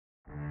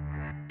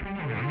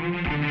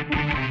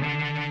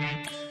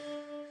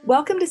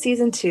Welcome to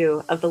Season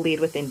 2 of the Lead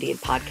with Indeed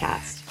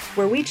podcast,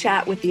 where we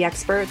chat with the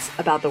experts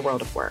about the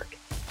world of work.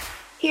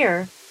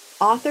 Here,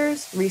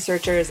 authors,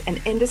 researchers,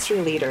 and industry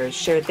leaders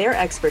share their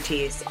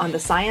expertise on the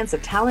science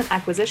of talent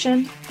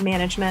acquisition,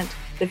 management,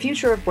 the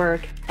future of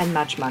work, and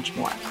much, much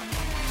more.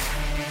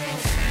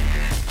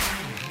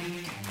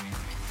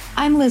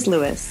 I'm Liz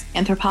Lewis,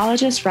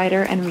 anthropologist,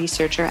 writer, and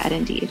researcher at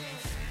Indeed.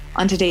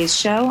 On today's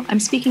show,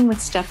 I'm speaking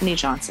with Stephanie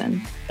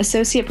Johnson,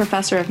 Associate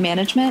Professor of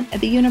Management at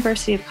the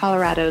University of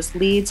Colorado's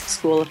Leeds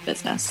School of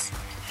Business.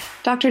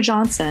 Dr.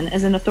 Johnson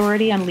is an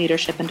authority on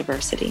leadership and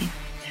diversity.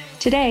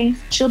 Today,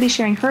 she'll be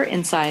sharing her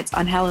insights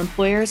on how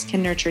employers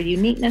can nurture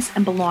uniqueness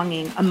and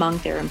belonging among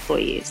their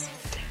employees,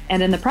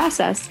 and in the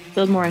process,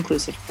 build more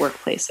inclusive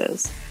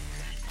workplaces.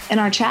 In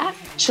our chat,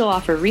 she'll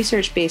offer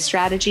research-based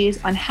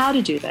strategies on how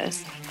to do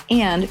this,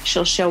 and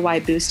she'll show why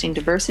boosting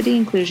diversity,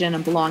 inclusion,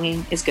 and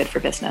belonging is good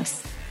for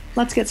business.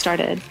 Let's get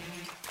started.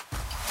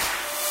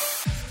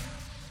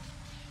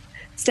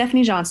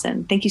 Stephanie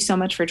Johnson, thank you so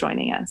much for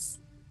joining us.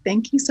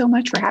 Thank you so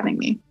much for having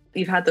me.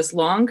 You've had this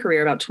long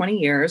career, about 20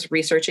 years,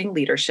 researching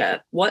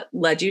leadership. What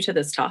led you to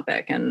this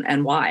topic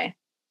and why?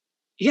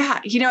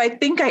 Yeah, I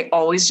think I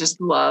always just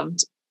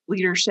loved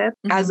leadership.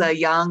 As a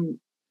young,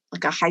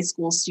 a high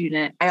school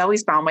student. I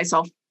always found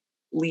myself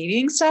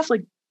leading stuff,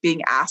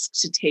 being asked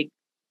to take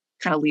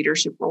kind of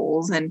leadership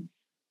roles. And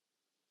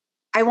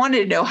I wanted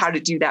to know how to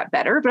do that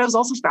better, but I was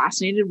also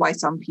fascinated why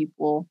some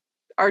people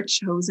are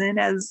chosen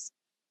as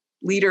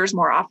leaders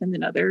more often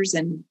than others.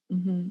 And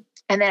then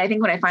I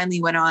think when I finally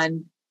went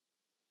on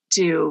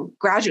to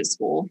graduate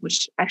school,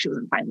 which actually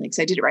wasn't finally because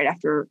I did it right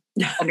after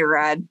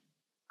undergrad,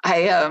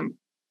 I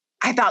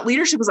thought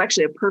leadership was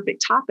actually a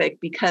perfect topic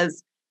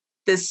because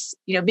this,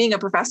 being a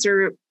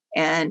professor,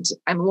 and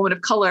I'm a woman of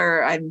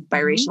color, I'm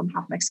biracial, I'm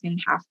half Mexican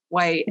and half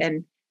white.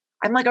 And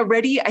I'm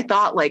already, I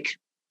thought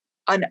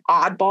an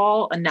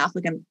oddball enough,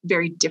 I'm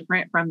very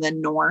different from the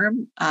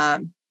norm.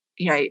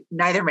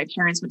 Neither of my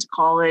parents went to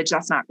college.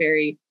 That's not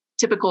very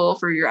typical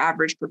for your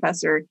average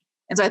professor.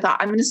 And so I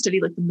thought I'm going to study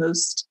the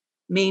most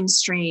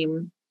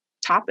mainstream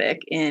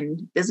topic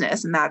in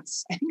business. And I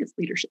think it's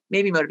leadership,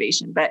 maybe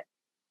motivation, but,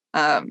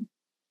 and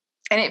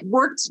it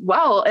worked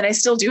well. And I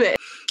still do it.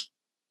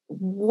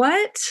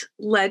 What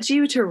led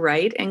you to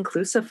write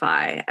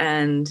Inclusify?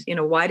 And,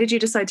 why did you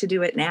decide to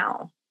do it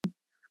now?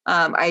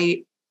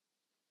 I,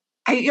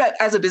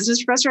 as a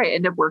business professor, I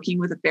end up working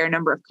with a fair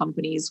number of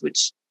companies,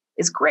 which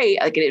is great.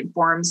 It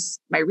informs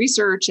my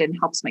research and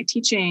helps my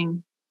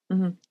teaching.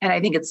 And I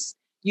think it's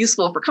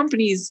useful for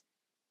companies.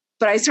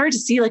 But I started to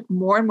see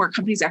more and more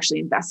companies actually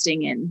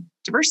investing in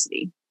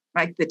diversity.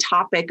 The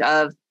topic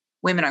of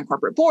women on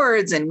corporate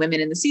boards and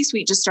women in the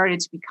C-suite just started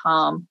to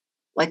become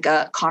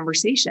a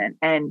conversation.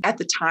 And at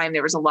the time,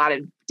 there was a lot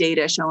of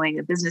data showing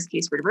a business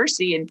case for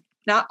diversity, and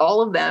not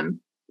all of them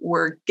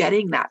were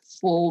getting that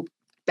full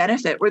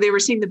benefit, where they were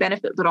seeing the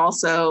benefit, but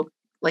also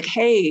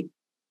hey,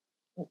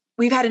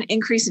 we've had an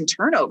increase in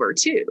turnover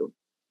too.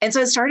 And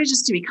so it started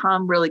just to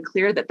become really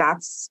clear that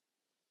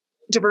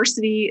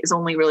diversity is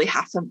only really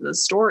half of the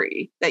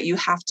story, that you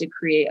have to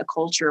create a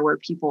culture where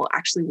people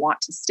actually want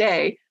to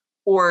stay,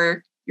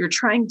 or you're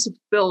trying to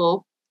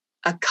fill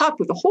a cup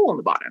with a hole in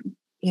the bottom.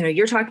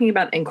 You're talking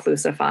about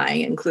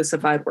inclusified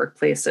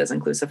workplaces,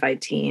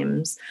 inclusified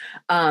teams.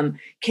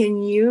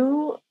 Can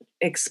you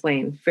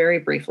explain very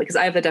briefly, because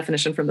I have the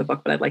definition from the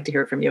book, but I'd like to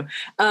hear it from you.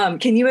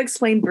 Can you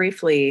explain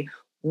briefly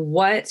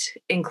what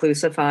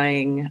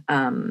inclusifying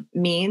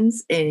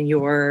means in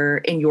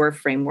your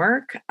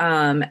framework,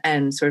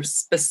 and sort of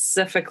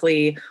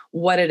specifically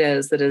what it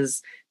is that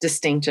is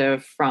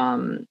distinctive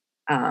from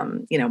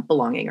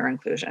belonging or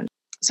inclusion?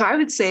 So I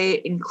would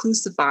say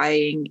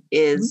inclusifying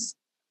is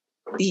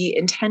the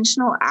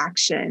intentional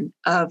action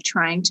of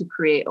trying to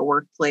create a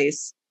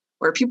workplace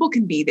where people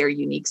can be their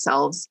unique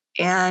selves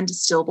and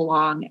still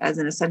belong as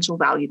an essential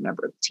valued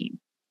member of the team.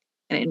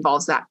 And it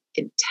involves that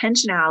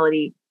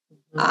intentionality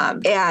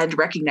and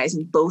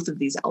recognizing both of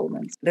these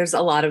elements. There's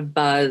a lot of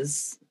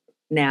buzz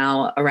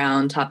now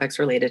around topics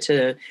related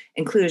to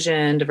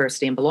inclusion,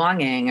 diversity, and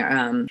belonging.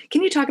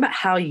 Can you talk about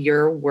how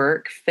your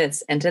work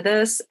fits into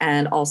this,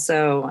 and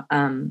also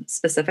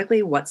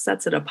specifically what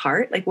sets it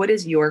apart? What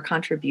is your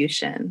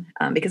contribution?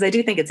 Because I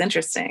do think it's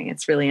interesting.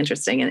 It's really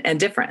interesting and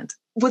different.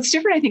 What's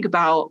different, I think,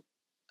 about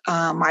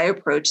my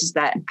approach is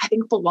that I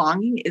think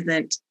belonging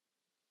isn't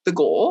the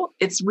goal.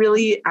 It's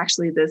really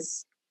actually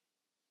this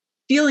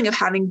feeling of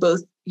having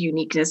both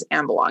uniqueness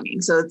and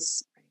belonging. So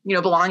it's,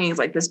 belonging is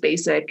this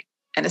basic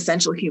an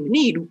essential human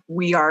need.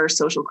 We are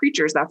social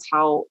creatures. That's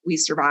how we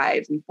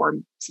survive. We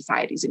form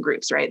societies and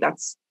groups, right?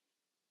 That's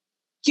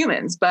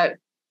humans, but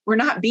we're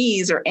not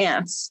bees or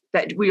ants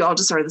that we all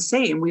just are the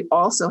same. We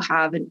also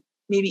have an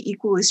maybe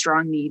equally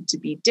strong need to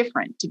be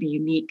different, to be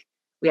unique.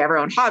 We have our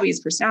own hobbies,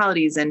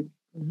 personalities, and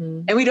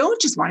we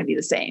don't just want to be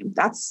the same.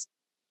 That's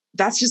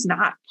just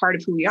not part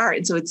of who we are.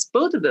 And so it's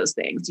both of those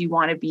things. You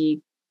want to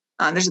be,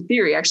 there's a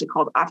theory actually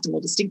called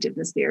optimal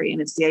distinctiveness theory.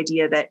 And it's the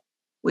idea that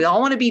we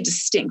all want to be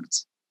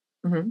distinct.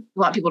 We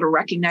want people to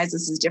recognize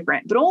this as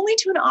different, but only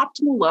to an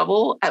optimal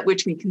level at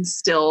which we can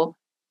still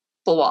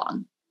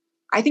belong.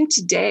 I think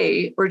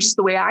today, or just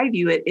the way I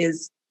view it,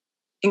 is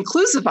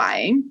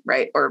inclusifying,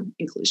 right? Or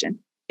inclusion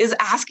is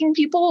asking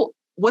people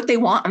what they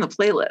want on the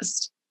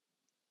playlist.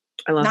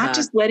 I love Not that.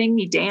 just letting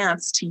me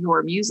dance to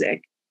your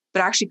music,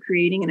 but actually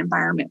creating an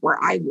environment where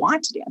I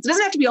want to dance. It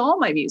doesn't have to be all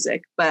my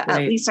music, but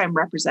at least I'm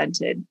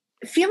represented.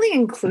 Feeling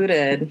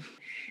included,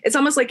 it's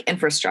almost like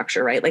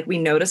infrastructure, right? Like we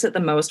notice it the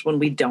most when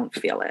we don't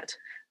feel it.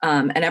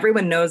 And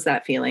everyone knows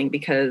that feeling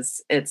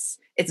because it's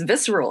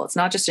visceral. It's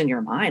not just in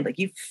your mind. Like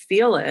you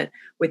feel it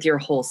with your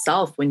whole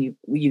self when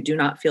you do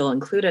not feel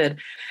included.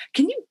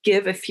 Can you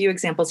give a few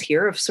examples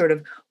here of sort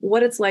of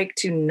what it's like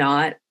to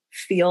not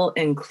feel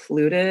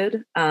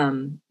included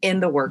in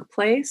the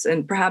workplace,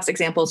 and perhaps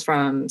examples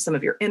from some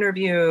of your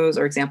interviews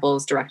or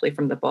examples directly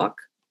from the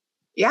book?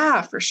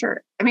 Yeah, for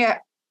sure. I mean,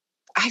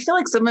 I feel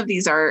like some of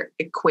these are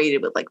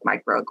equated with like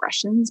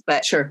microaggressions,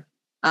 but sure.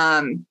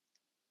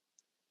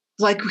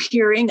 Like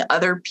hearing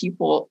other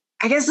people,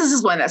 I guess this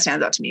is one that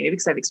stands out to me, maybe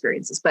because I've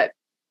experienced this, but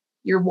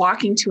you're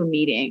walking to a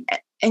meeting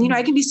and, you know,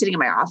 I can be sitting in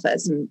my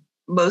office and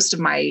most of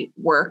my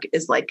work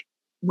is like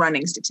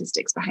running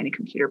statistics behind a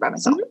computer by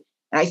myself. Mm-hmm.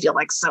 And I feel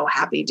like so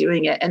happy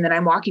doing it. And then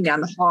I'm walking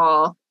down the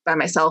hall by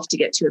myself to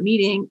get to a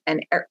meeting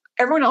and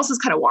everyone else is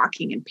kind of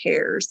walking in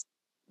pairs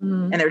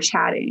and they're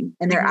chatting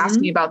and they're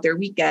asking about their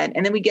weekend.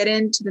 And then we get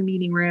into the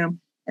meeting room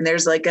and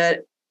there's like a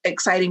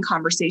exciting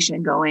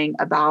conversation going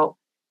about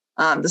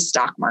the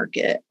stock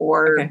market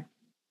or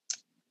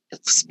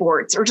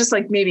sports, or just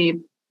like maybe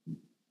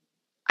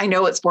I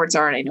know what sports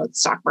are and I know what the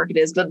stock market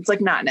is, but it's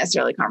like not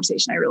necessarily a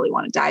conversation I really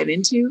want to dive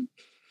into.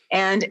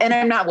 And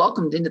I'm not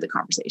welcomed into the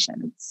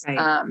conversation. It's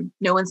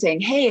no one's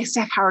saying, "Hey,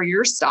 Steph, how are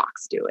your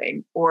stocks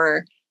doing?"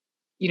 Or,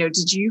 you know,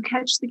 "Did you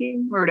catch the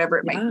game?" or whatever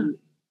it might be.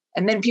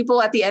 And then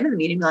people at the end of the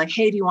meeting be like,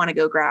 "Hey, do you want to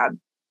go grab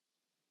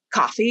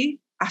coffee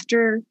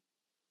after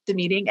the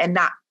meeting?" And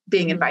not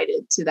being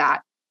invited to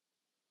that.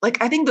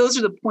 Like, I think those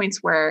are the points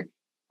where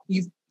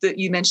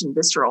you mentioned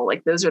visceral.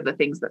 Like, those are the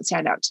things that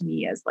stand out to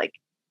me as like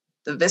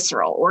the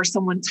visceral, or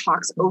someone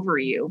talks over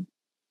you.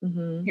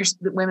 Here's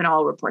the women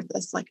all report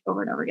this like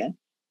over and over again.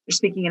 They're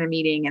speaking in a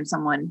meeting and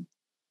someone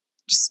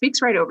just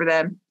speaks right over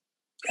them.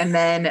 And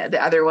then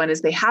the other one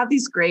is they have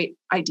these great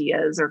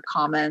ideas or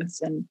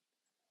comments and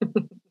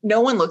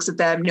no one looks at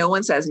them. No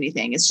one says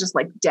anything. It's just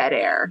like dead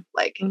air.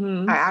 Like,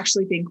 I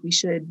actually think we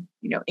should,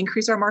 you know,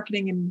 increase our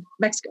marketing in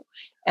Mexico,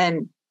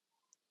 and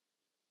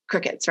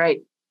crickets.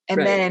 Right.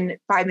 And then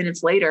 5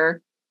 minutes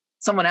later,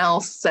 someone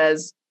else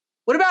says,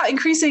 "What about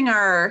increasing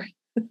our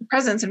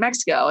presence in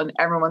Mexico?" And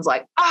everyone's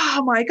like,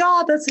 "Oh my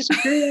God, that's such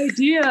a great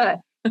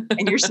idea."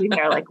 And you're sitting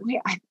there like, "Wait,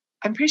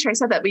 I'm pretty sure I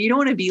said that." But you don't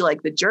want to be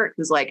like the jerk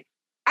who's like,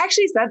 "I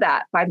actually said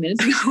that 5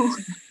 minutes ago."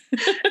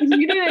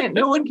 You didn't.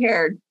 No one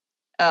cared.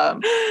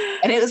 And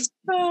it was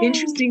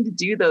interesting to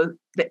do the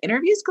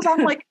interviews because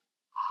I'm like,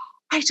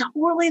 I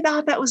totally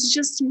thought that was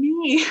just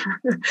me.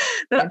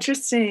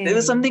 Interesting. It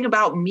was something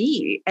about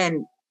me.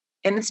 And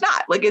it's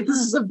not. Like, this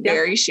is a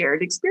very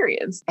shared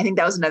experience. I think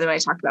that was another one I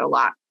talked about a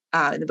lot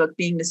in the book,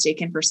 being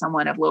mistaken for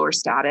someone of lower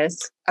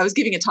status. I was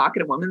giving a talk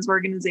at a women's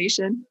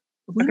organization.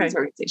 And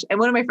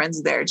one of my friends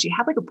was there and she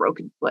had like a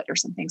broken foot or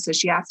something. So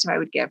she asked if I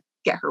would get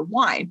her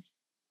wine.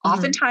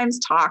 Oftentimes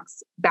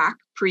talks back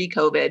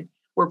pre-COVID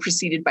were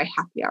preceded by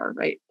happy hour,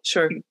 right?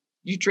 Sure.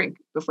 You drink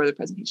before the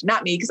presentation.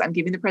 Not me, because I'm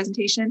giving the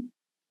presentation.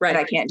 Right. And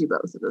I can't do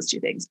both of those two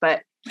things.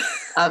 But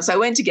so I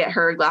went to get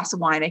her a glass of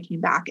wine. I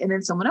came back and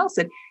then someone else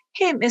said,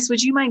 "Hey, miss,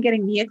 would you mind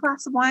getting me a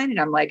glass of wine?" And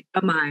I'm like,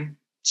 "Oh my,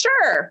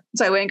 sure."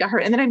 So I went and got her.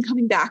 And then I'm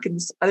coming back and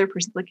this other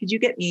person's like, would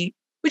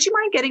you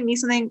mind getting me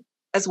something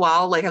as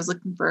well? Like, I was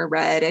looking for a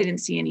red. I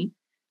didn't see any.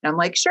 And I'm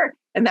like, sure.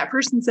 And that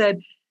person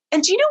said,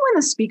 "And do you know when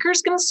the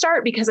speaker's going to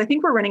start? Because I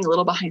think we're running a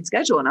little behind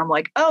schedule." And I'm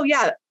like, "Oh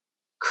yeah,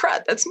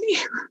 crud, that's me."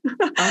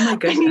 Oh my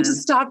goodness. I need to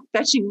stop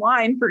fetching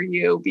wine for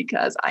you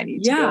because I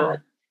need to go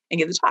and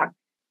give the talk.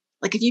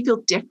 Like, if you feel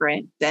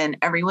different than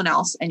everyone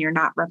else and you're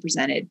not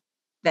represented,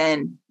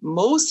 then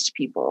most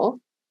people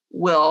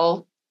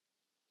will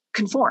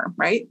conform,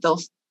 right?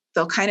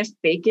 They'll kind of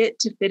fake it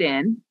to fit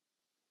in.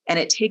 And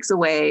it takes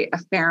away a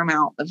fair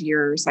amount of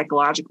your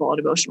psychological and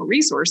emotional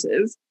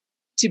resources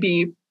to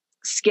be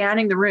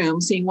scanning the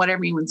room, seeing what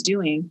everyone's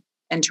doing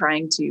and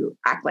trying to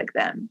act like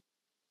them.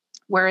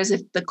 Whereas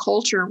if the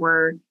culture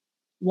were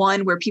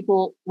one where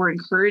people were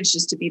encouraged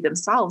just to be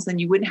themselves, then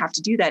you wouldn't have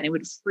to do that. And it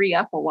would free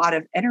up a lot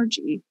of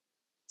energy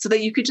so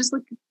that you could just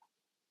like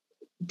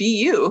be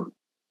you.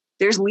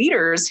 There's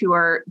leaders who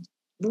are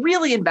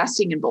really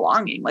investing in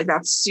belonging. Like,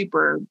 that's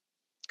super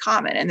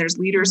common. And there's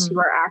leaders who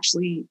are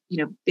actually,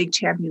 you know, big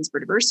champions for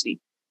diversity,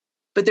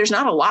 but there's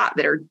not a lot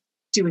that are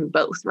doing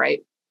both.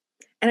 Right.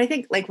 And I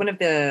think like one of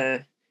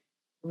the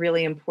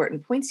really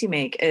important points you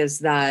make is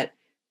that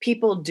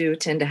people do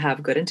tend to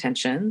have good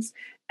intentions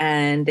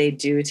and they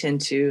do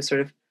tend to sort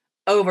of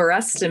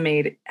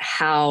overestimate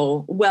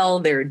how well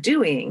they're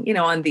doing, you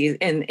know, on these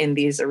in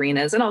these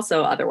arenas and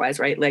also otherwise,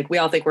 right? Like, we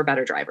all think we're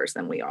better drivers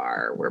than we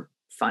are. We're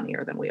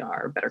funnier than we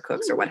are, better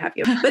cooks or what have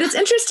you. But it's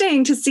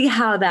interesting to see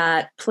how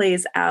that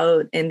plays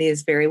out in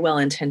these very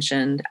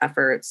well-intentioned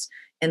efforts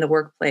in the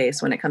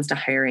workplace when it comes to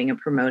hiring and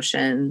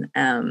promotion,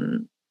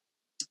 and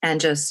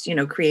just,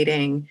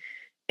 creating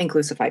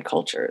inclusified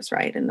cultures,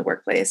 right, in the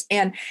workplace.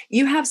 And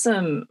you have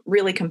some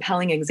really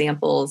compelling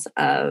examples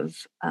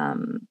of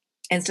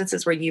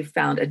instances where you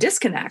found a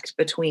disconnect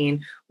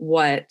between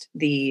what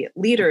the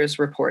leaders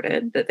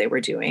reported that they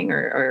were doing,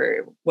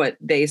 or what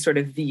they sort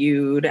of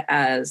viewed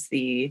as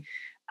the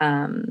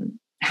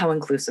how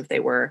inclusive they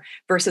were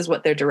versus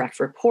what their direct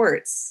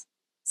reports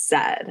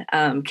said.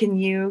 Can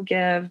you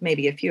give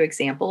maybe a few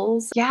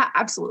examples? Yeah,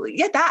 absolutely.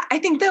 Yeah, that I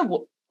think that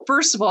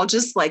first of all,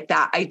 just like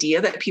that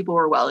idea that people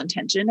were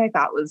well-intentioned, I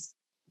thought was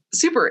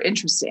super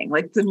interesting.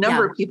 Like the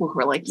number of people who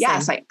are like,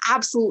 yes, Same. I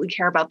absolutely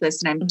care about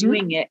this and I'm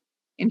doing it.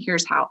 And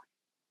here's how.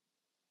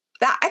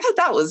 That I thought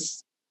that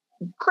was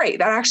great.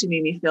 That actually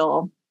made me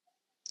feel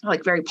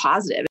like very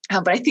positive.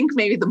 But I think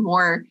maybe the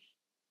more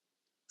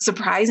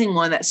surprising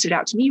one that stood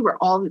out to me were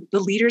all the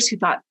leaders who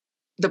thought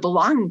the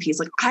belonging piece,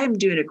 like I'm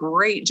doing a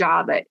great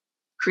job at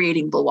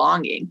creating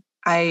belonging.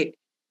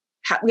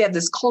 We have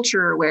this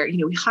culture where,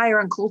 we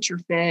hire on culture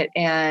fit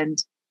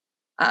and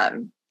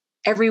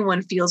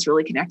everyone feels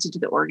really connected to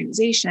the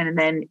organization. And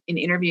then in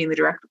interviewing the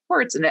direct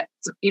reports, and that,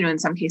 in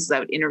some cases I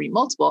would interview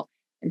multiple,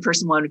 and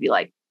person one would be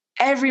like,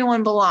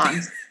 everyone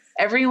belongs,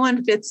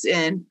 everyone fits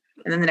in.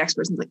 And then the next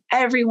person's like,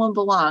 everyone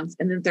belongs.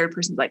 And then the third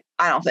person's like,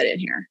 I don't fit in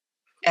here.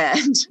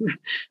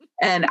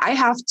 And I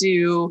have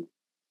to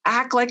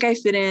act like I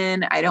fit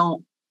in. I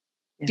don't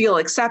feel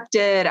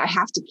accepted. I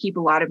have to keep a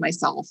lot of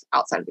myself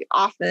outside of the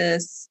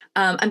office.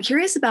 I'm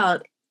curious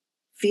about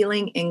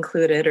feeling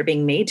included or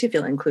being made to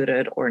feel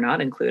included or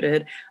not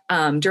included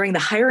during the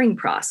hiring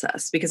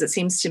process, because it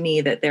seems to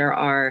me that there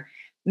are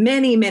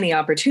many, many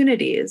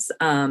opportunities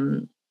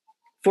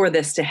for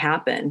this to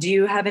happen. Do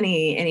you have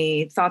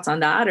any thoughts on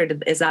that? Or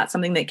is that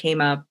something that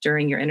came up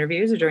during your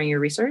interviews or during your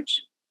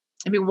research?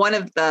 I mean, one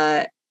of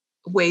the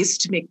ways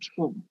to make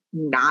people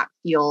not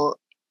feel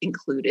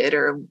included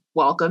or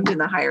welcomed in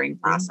the hiring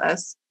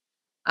process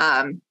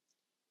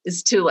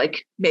is to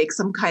like make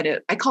some kind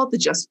of, I call it the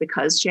just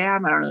because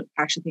jam. I don't know,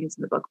 actually think it's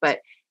in the book, but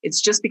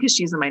it's just because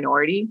she's a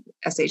minority,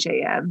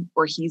 SHAM,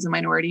 or he's a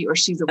minority, or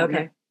she's a woman.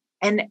 Okay.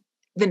 And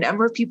the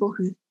number of people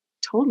who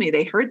told me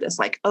they heard this,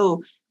 like,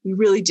 oh, we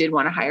really did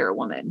want to hire a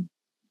woman.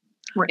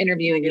 We're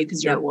interviewing you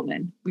because you're a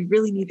woman. We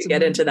really need to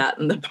get into that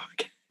in the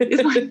book.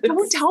 Like,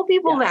 don't tell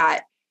people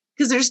that,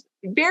 because there's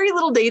very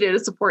little data to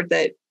support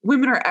that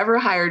women are ever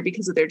hired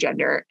because of their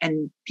gender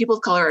and people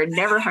of color are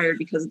never hired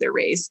because of their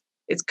race.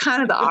 It's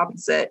kind of the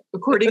opposite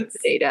according to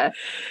data,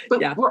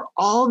 but we're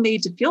all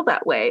made to feel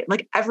that way.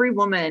 Like every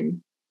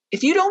woman,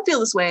 if you don't feel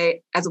this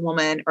way as a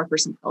woman or a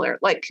person of color,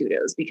 like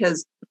kudos,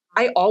 because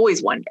I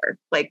always wonder,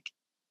 like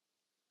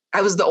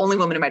I was the only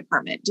woman in my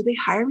department. Did they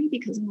hire me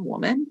because I'm a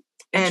woman?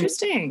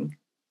 Interesting.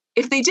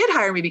 If they did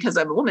hire me because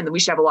I'm a woman, then we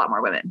should have a lot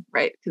more women,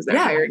 right? Because they're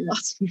hiring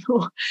lots of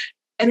people.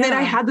 And then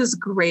I had this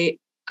great,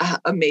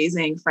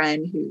 amazing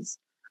friend who's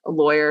a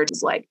lawyer,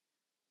 just like,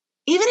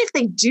 even if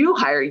they do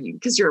hire you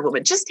because you're a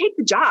woman, just take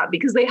the job,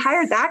 because they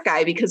hired that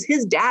guy because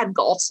his dad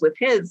golfs with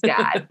his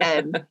dad.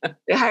 And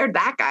they hired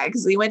that guy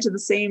because we went to the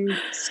same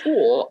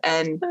school.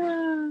 And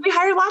we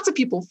hired lots of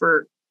people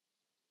for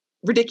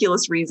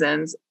ridiculous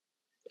reasons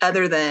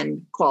other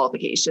than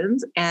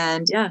qualifications.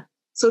 And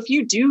so if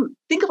you do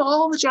think of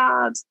all the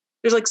jobs,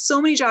 there's like so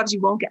many jobs you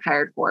won't get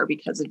hired for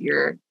because of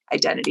your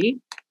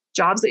identity,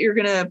 jobs that you're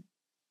going to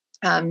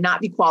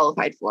not be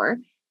qualified for,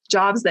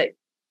 jobs that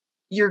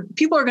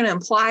people are going to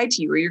imply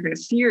to you, or you're going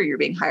to fear you're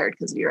being hired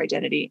because of your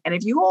identity. And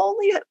if you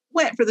only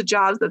went for the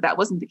jobs that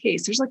wasn't the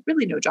case, there's like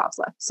really no jobs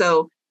left.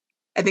 So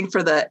I think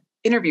for the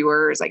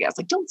interviewers, I guess,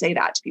 like, don't say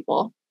that to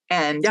people.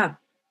 And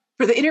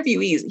for the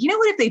interviewees, you know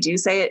what, if they do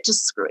say it,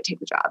 just screw it, take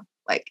the job,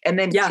 like, and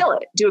then kill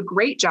it, do a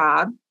great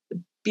job,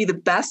 be the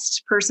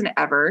best person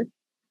ever,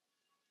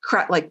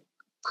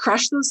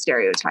 crush those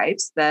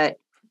stereotypes that,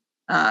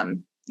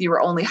 you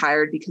were only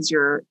hired because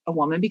you're a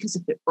woman,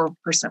 or a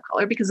person of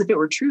color, because if it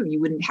were true, you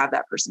wouldn't have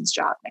that person's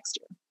job next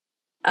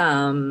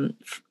year.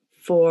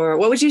 For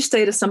what would you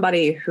say to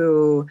somebody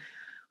who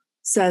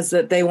says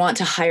that they want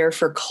to hire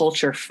for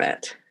culture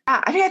fit?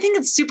 I mean, I think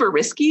it's super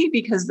risky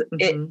because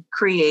it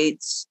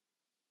creates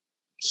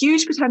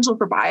huge potential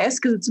for bias,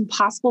 because it's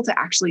impossible to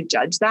actually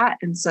judge that.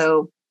 And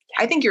so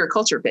I think you're a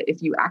culture fit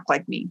if you act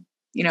like me,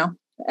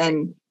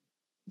 and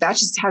that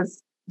just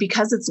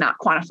because it's not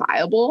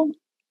quantifiable,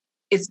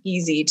 it's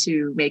easy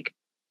to make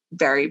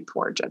very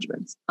poor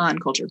judgments on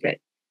culture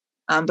fit.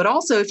 But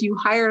also, if you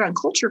hire on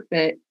culture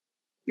fit,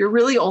 you're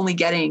really only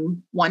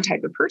getting one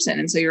type of person.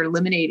 And so you're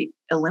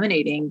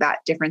eliminating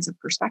that difference of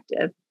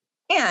perspective.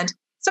 And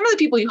some of the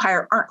people you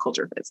hire aren't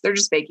culture fits. They're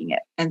just faking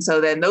it. And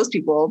so then those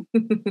people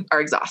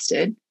are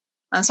exhausted.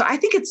 So I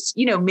think it's,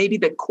 maybe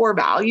the core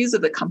values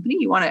of the company.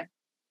 You want to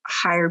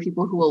hire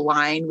people who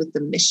align with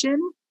the mission.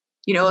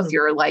 If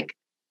you're like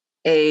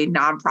a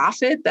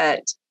nonprofit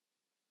that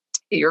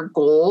your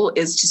goal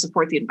is to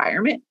support the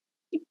environment,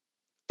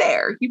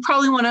 you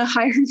probably want to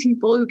hire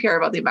people who care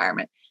about the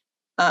environment.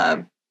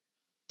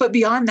 But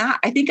beyond that,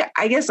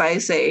 I guess I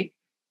say,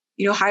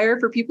 hire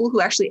for people who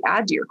actually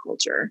add to your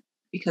culture.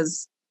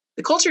 because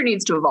the culture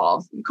needs to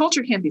evolve.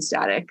 Culture can't be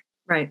static.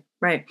 Right.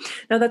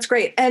 No, that's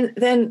great. And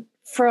then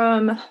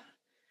for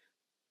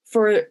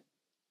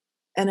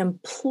an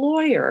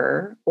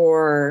employer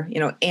or,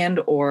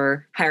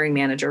 or hiring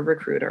manager,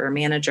 recruiter, or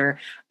manager,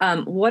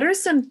 what are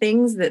some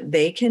things that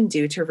they can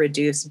do to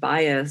reduce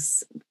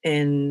bias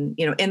in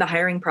the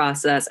hiring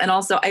process? And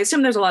also, I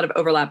assume there's a lot of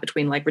overlap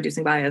between like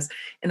reducing bias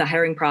in the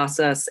hiring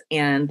process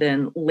and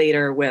then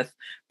later with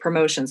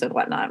promotions and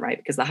whatnot, right?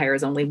 Because the hire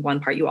is only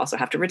one part. You also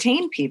have to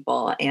retain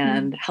people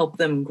and help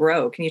them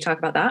grow. Can you talk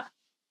about that?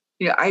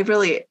 Yeah, I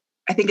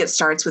think it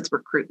starts with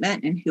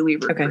recruitment and who we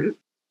recruit. Okay.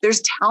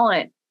 There's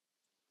talent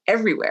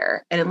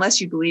everywhere. And unless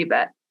you believe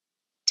that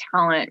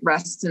talent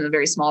rests in a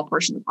very small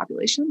portion of the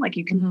population, like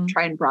you can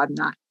try and broaden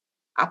that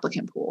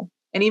applicant pool.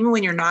 And even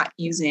when you're not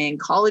using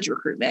college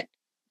recruitment,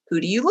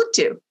 who do you look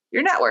to?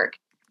 Your network,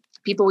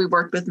 people we've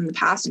worked with in the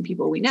past and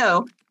people we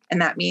know.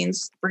 And that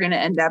means we're going to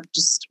end up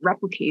just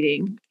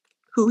replicating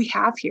who we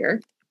have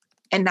here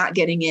and not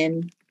getting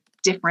in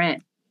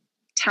different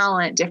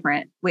talent,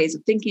 different ways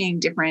of thinking,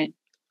 different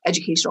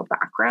educational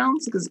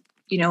backgrounds. Because,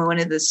 one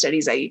of the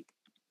studies I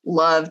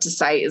love to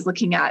cite is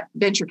looking at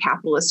venture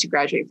capitalists who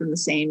graduate from the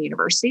same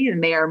university,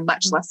 and they are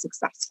much less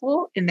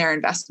successful in their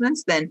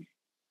investments than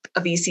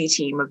a VC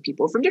team of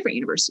people from different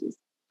universities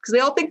because they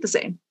all think the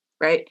same,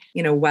 right?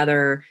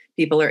 Whether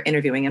people are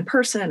interviewing in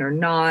person or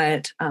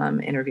not,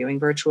 interviewing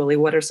virtually,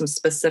 what are some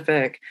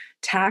specific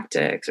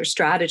tactics or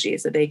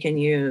strategies that they can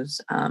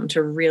use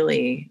to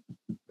really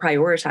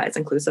prioritize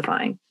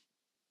inclusifying?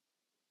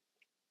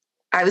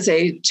 I would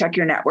say check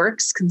your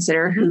networks,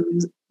 consider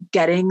who's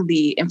getting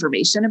the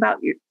information about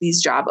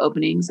these job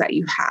openings that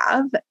you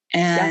have.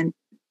 And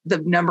the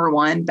number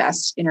one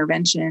best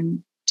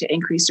intervention to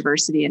increase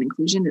diversity and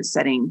inclusion is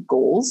setting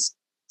goals.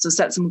 So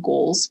set some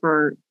goals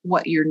for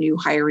what your new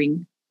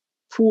hiring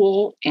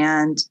pool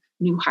and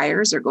new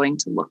hires are going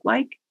to look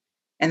like,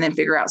 and then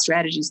figure out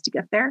strategies to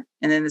get there.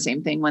 And then the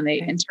same thing when they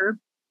enter,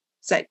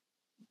 set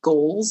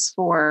goals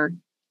for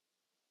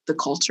the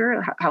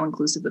culture, how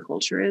inclusive the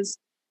culture is,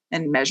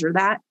 and measure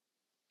that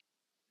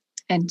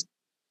and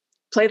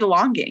play the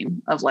long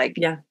game of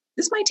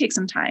this might take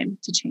some time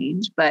to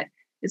change, but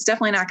it's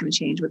definitely not going to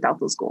change without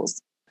those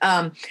goals.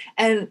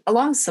 And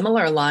along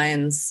similar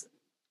lines,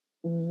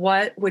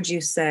 what would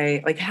you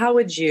say, how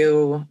would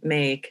you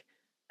make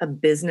a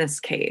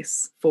business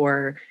case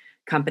for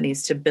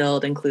companies to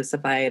build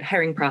inclusified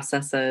hiring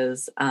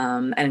processes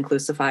and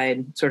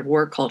inclusified sort of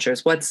work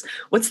cultures? What's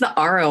the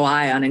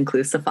ROI on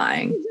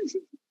inclusifying?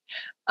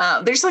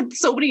 There's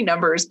so many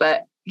numbers,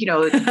 but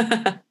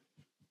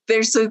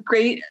there's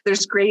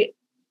great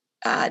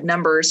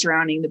numbers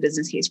surrounding the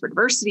business case for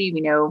diversity.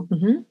 We know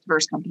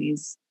diverse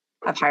companies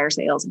have higher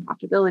sales and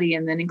profitability,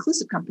 and then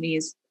inclusive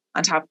companies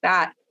on top of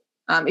that.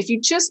 If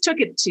you just took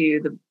it to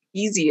the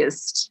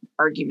easiest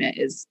argument,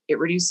 is it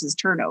reduces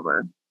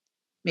turnover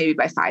maybe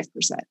by 5%.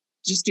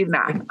 Just do the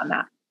math on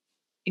that.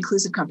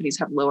 Inclusive companies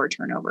have lower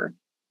turnover.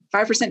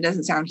 5%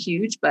 doesn't sound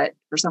huge, but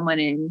for someone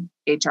in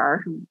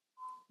HR who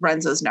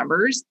runs those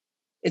numbers,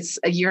 it's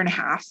a year and a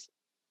half,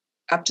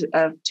 up to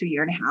a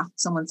year and a half,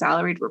 someone's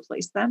salary to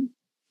replace them.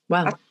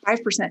 Wow. A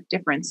 5%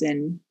 difference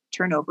in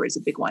turnover is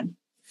a big one.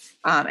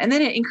 And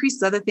then it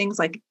increases other things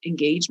like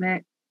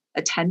engagement,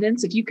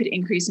 attendance. If you could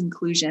increase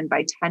inclusion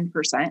by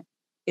 10%,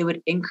 it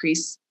would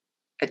increase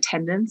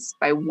attendance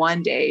by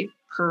 1 day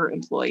per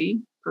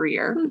employee per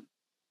year.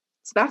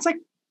 So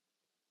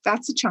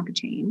that's a chunk of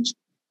change.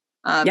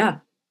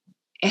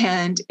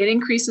 And it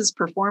increases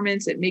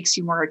performance. It makes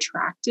you more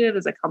attractive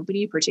as a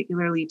company,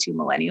 particularly to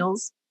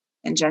millennials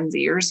and Gen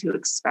Zers who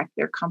expect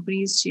their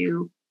companies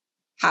to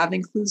have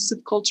inclusive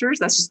cultures.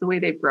 That's just the way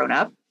they've grown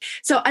up.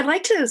 So I'd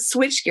like to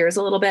switch gears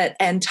a little bit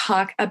and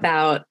talk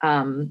about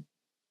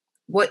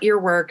what your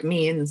work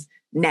means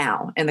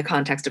now in the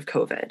context of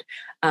COVID,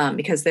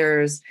 because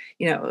there's,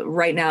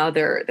 right now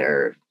there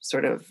are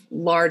sort of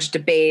large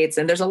debates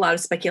and there's a lot of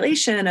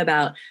speculation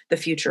about the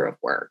future of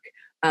work.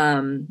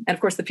 And of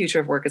course, the future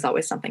of work is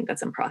always something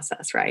that's in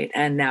process, right?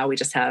 And now we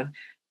just have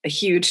a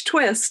huge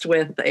twist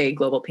with a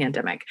global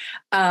pandemic.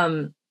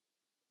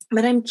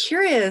 But I'm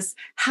curious,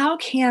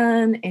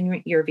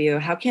 in your view,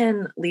 how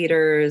can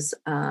leaders,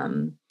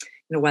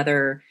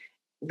 whether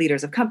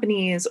leaders of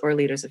companies or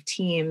leaders of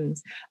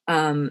teams,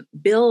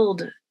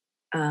 build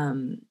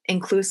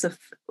inclusified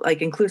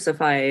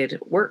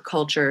work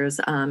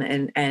cultures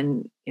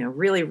and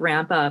really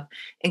ramp up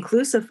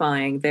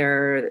inclusifying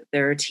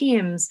their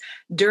teams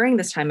during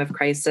this time of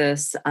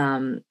crisis,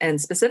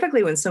 and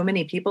specifically when so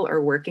many people are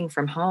working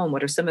from home?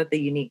 What are some of the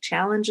unique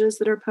challenges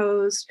that are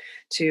posed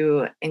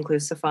to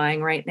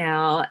inclusifying right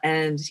now?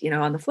 And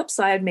on the flip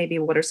side, maybe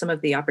what are some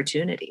of the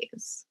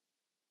opportunities?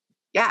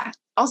 Yeah,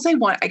 I'll say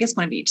one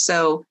of each.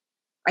 So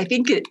I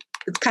think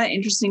it's kind of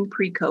interesting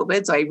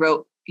pre-COVID. So I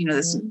wrote,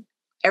 this.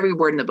 Every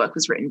word in the book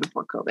was written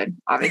before COVID,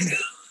 obviously,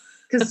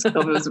 because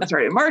COVID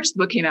started in March. The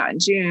book came out in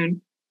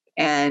June.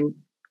 And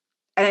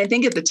I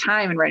think at the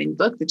time in writing the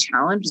book, the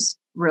challenge was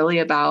really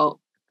about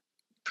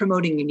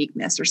promoting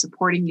uniqueness or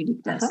supporting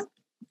uniqueness,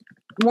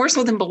 more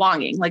so than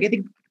belonging. I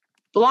think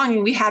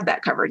belonging, we had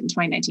that covered in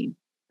 2019.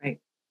 Right.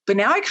 But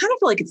now I kind of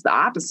feel like it's the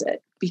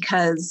opposite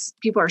because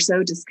people are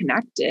so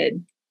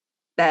disconnected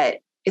that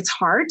it's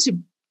hard to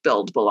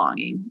build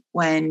belonging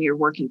when you're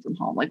working from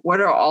home. Like,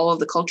 what are all of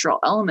the cultural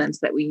elements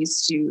that we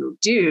used to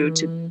do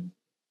to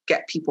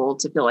get people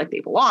to feel like they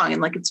belong?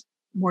 And like, it's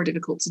more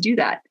difficult to do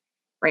that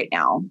right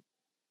now.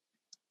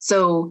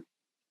 So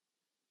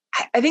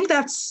I think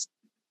that's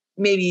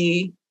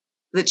maybe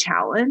the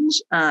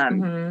challenge.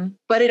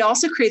 But it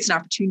also creates an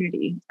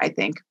opportunity, I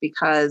think,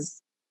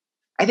 because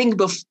I think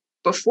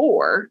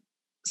before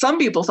some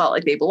people felt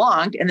like they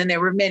belonged, and then there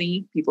were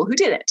many people who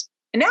didn't.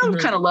 And now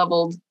we've kind of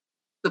leveled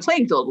the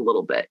playing field a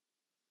little bit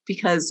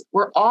because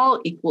we're all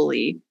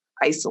equally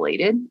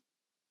isolated.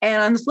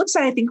 And on the flip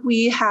side, I think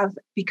we have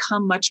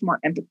become much more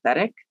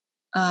empathetic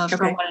for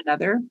one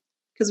another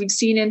because we've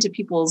seen into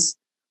people's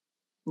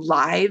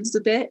lives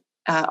a bit.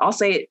 I'll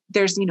say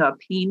there's, a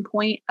pain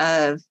point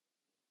of,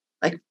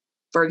 like,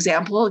 for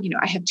example,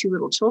 I have 2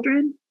 little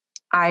children.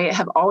 I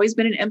have always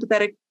been an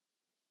empathetic,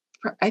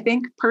 I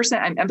think, person.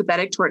 I'm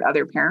empathetic toward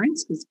other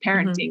parents because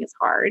parenting is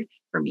hard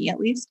for me, at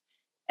least.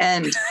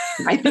 And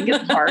I think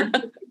it's hard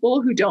for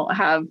people who don't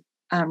have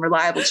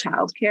reliable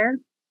childcare.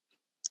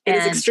 It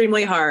is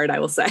extremely hard, I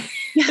will say.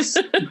 Yes.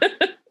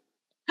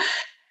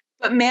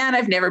 But man,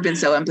 I've never been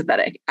so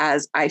empathetic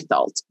as I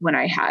felt when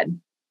I had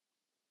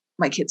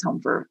my kids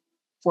home for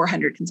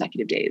 400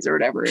 consecutive days or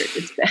whatever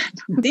it's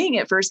been. Seeing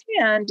it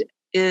firsthand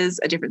is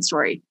a different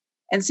story.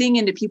 And seeing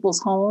into people's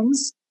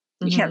homes,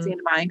 you can't see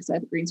into mine because I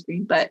have a green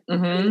screen, but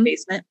in the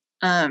basement,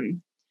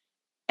 and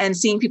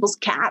seeing people's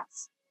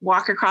cats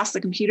walk across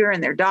the computer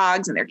and their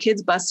dogs and their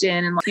kids bust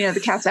in and,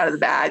 the cat's out of the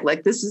bag.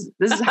 Like, this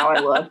is how I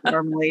look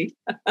normally.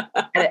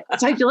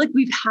 So I feel like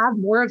we've had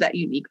more of that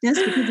uniqueness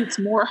because it's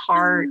more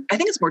hard. I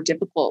think it's more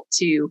difficult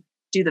to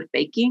do the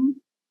faking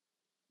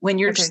when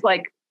you're just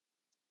like,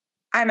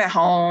 I'm at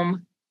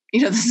home,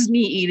 this is me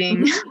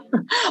eating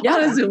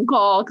on a Zoom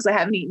call because I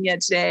haven't eaten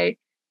yet today.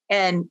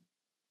 And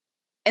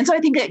so I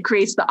think that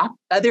creates the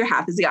other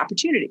half is the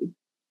opportunity.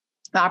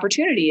 The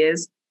opportunity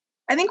is,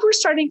 I think we're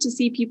starting to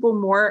see people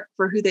more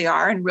for who they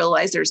are and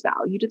realize there's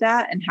value to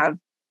that and have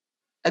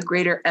a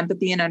greater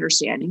empathy and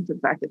understanding for the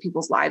fact that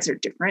people's lives are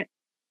different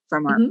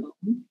from our own.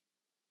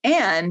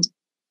 And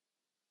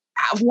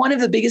one of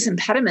the biggest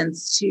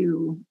impediments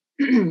to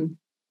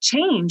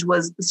change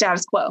was the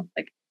status quo.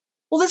 Like,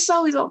 well, this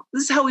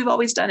is how we've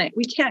always done it.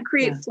 We can't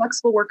create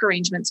flexible work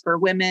arrangements for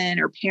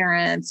women or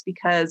parents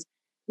because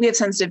we have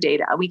sensitive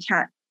data. We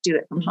can't do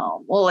it from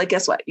home. Well, like,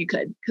 guess what? You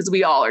could, because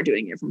we all are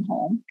doing it from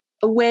home.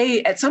 A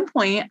way, at some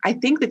point, I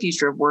think the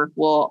future of work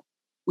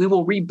we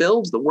will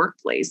rebuild the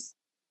workplace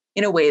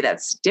in a way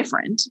that's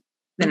different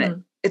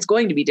than it's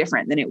going to be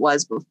different than it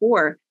was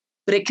before,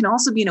 but it can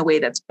also be in a way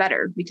that's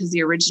better because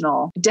the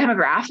original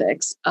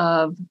demographics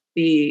of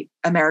the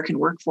American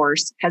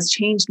workforce has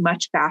changed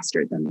much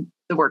faster than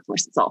the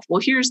workforce itself.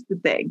 Well, here's the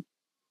thing.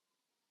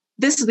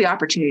 This is the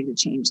opportunity to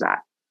change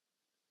that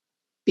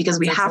because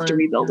we have to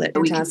rebuild it.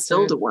 We can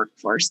build a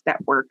workforce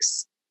that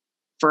works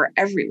for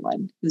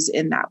everyone who's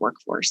in that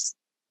workforce.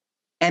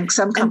 And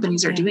some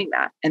companies are doing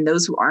that. And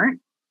those who aren't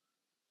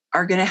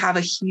are going to have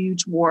a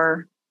huge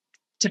war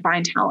to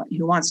find talent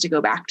who wants to go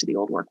back to the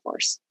old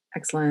workforce.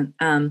 Excellent.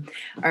 All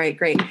right,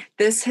 great.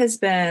 This has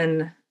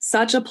been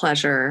such a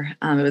pleasure.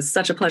 It was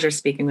such a pleasure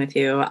speaking with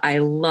you. I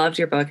loved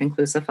your book,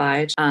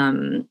 Inclusified.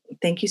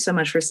 Thank you so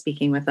much for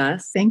speaking with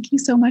us. Thank you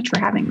so much for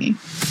having me.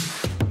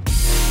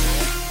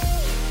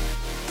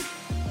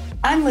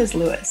 I'm Liz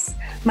Lewis.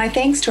 My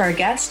thanks to our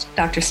guest,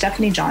 Dr.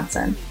 Stephanie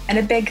Johnson, and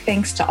a big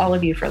thanks to all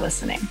of you for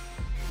listening.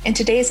 In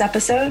today's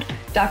episode,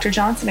 Dr.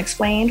 Johnson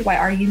explained why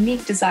our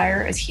unique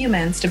desire as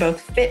humans to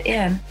both fit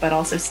in but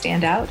also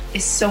stand out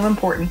is so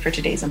important for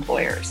today's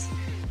employers.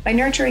 By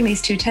nurturing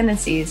these 2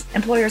 tendencies,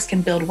 employers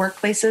can build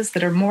workplaces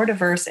that are more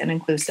diverse and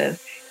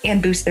inclusive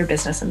and boost their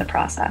business in the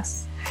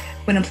process.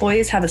 When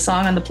employees have a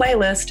song on the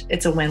playlist,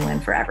 it's a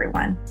win-win for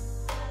everyone.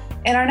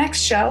 In our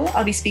next show,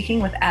 I'll be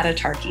speaking with Ada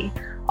Tarki,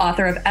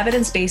 author of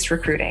Evidence-Based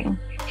Recruiting.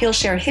 He'll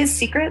share his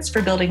secrets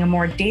for building a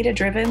more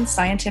data-driven,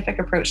 scientific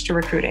approach to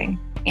recruiting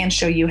and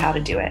show you how to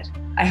do it.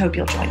 I hope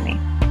you'll join me.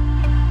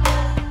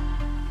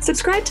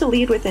 Subscribe to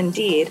Lead with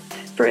Indeed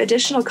for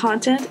additional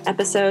content,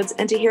 episodes,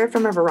 and to hear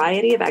from a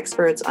variety of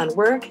experts on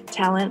work,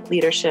 talent,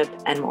 leadership,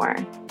 and more.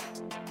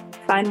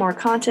 Find more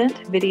content,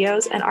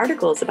 videos, and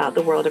articles about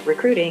the world of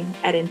recruiting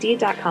at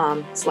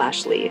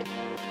Indeed.com/lead.